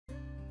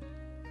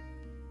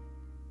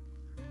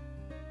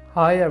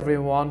Hi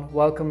everyone,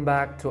 welcome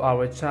back to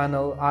our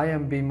channel. I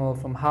am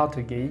Bimal from How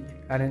to Geek,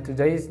 and in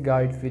today's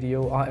guide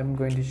video I am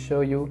going to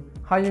show you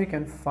how you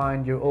can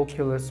find your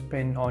Oculus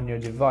Pin on your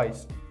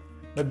device.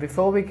 But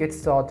before we get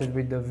started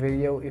with the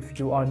video, if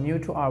you are new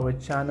to our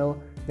channel,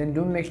 then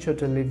do make sure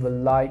to leave a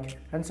like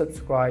and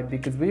subscribe,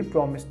 because we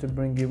promise to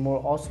bring you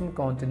more awesome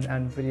content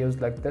and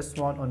videos like this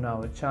one on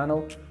our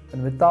channel.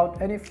 And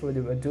without any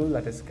further ado,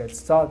 let us get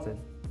started.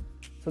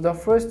 So the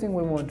first thing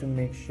we want to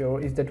make sure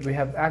is that we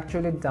have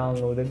actually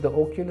downloaded the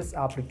Oculus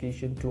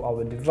application to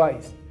our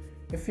device.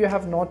 If you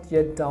have not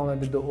yet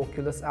downloaded the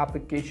Oculus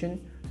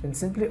application, then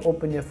simply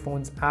open your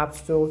phone's app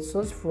store,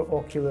 search for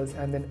Oculus,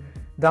 and then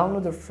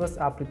download the first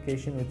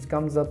application which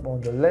comes up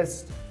on the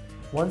list.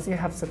 Once you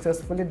have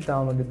successfully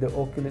downloaded the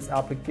Oculus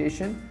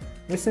application,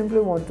 we simply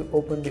want to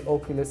open the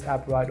Oculus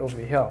app right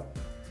over here.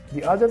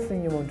 The other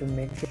thing you want to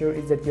make sure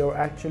is that you're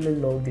actually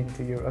logged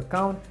into your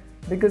account,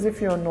 because if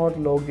you're not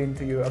logged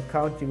into your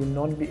account, you will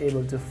not be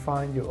able to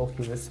find your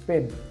Oculus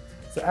Pin.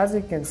 So as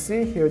you can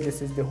see here,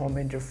 this is the home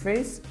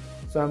interface.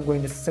 So I'm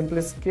going to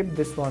simply skip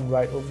this one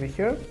right over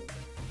here.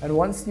 And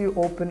once you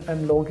open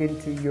and log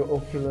into your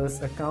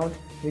Oculus account,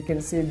 you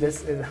can see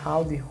this is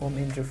how the home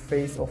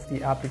interface of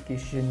the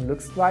application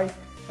looks like,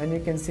 and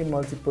you can see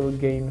multiple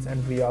games and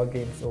VR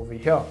games over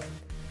here.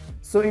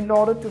 So in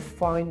order to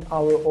find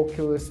our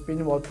Oculus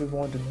Pin, what we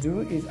want to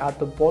do is at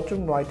the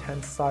bottom right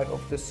hand side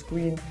of the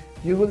screen,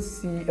 you will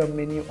see a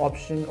menu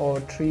option or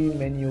 3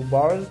 menu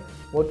bars.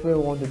 What we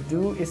want to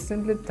do is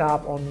simply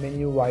tap on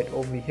menu right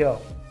over here.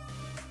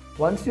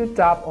 Once you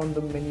tap on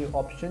the menu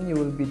option, you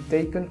will be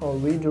taken or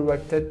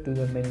redirected to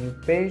the menu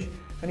page,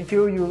 and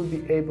here you will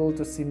be able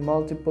to see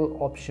multiple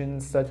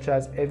options such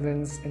as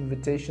events,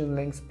 invitation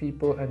links,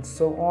 people, and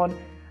so on.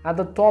 At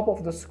the top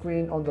of the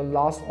screen, on the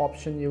last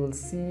option, you will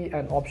see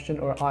an option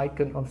or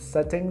icon of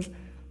settings.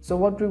 So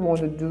what we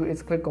want to do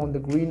is click on the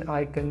green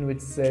icon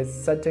which says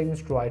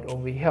settings right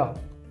over here.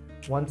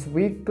 Once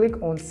we click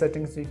on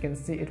settings, you can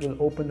see it will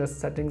open the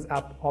settings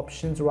app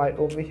options right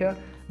over here.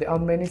 There are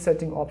many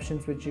setting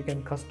options which you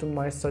can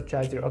customize, such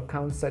as your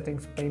account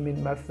settings, payment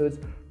methods,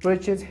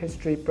 purchase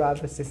history,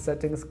 privacy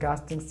settings,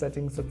 casting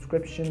settings,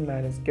 subscription,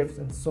 manage gifts,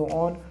 and so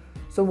on.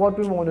 So what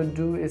we want to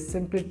do is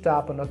simply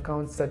tap on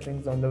account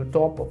settings on the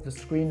top of the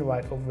screen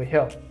right over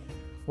here.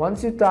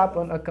 Once you tap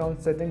on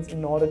account settings,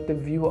 in order to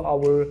view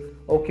our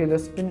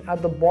Oculus Pin,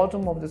 at the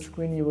bottom of the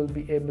screen you will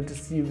be able to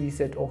see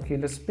Reset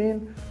Oculus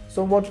Pin.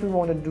 So what we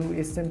want to do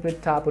is simply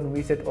tap on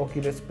Reset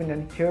Oculus Pin,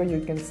 and here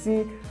you can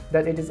see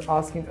that it is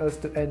asking us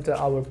to enter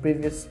our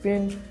previous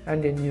pin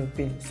and a new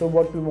pin. So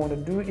what we want to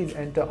do is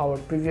enter our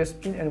previous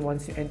pin, and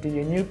once you enter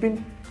your new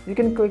pin, you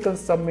can click on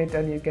submit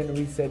and you can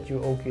reset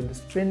your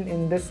Oculus Pin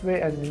in this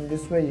way, and in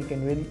this way you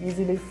can really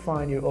easily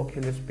find your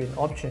Oculus Pin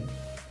option.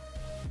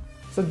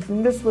 So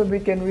in this way we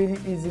can really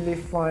easily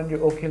find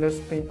your Oculus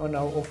Pin on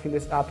our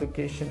Oculus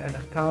application and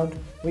account.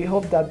 We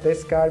hope that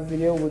this guide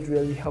video was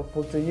really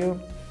helpful to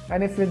you,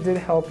 and if it did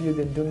help you,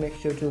 then do make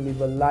sure to leave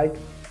a like,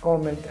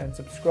 comment, and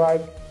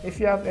subscribe. If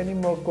you have any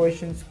more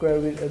questions,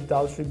 queries, or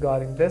doubts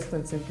regarding this,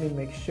 then simply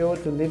make sure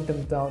to leave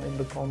them down in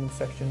the comment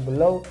section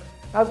below.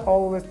 As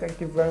always, thank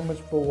you very much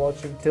for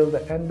watching till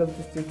the end of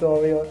this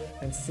tutorial,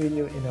 and see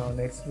you in our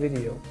next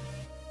video.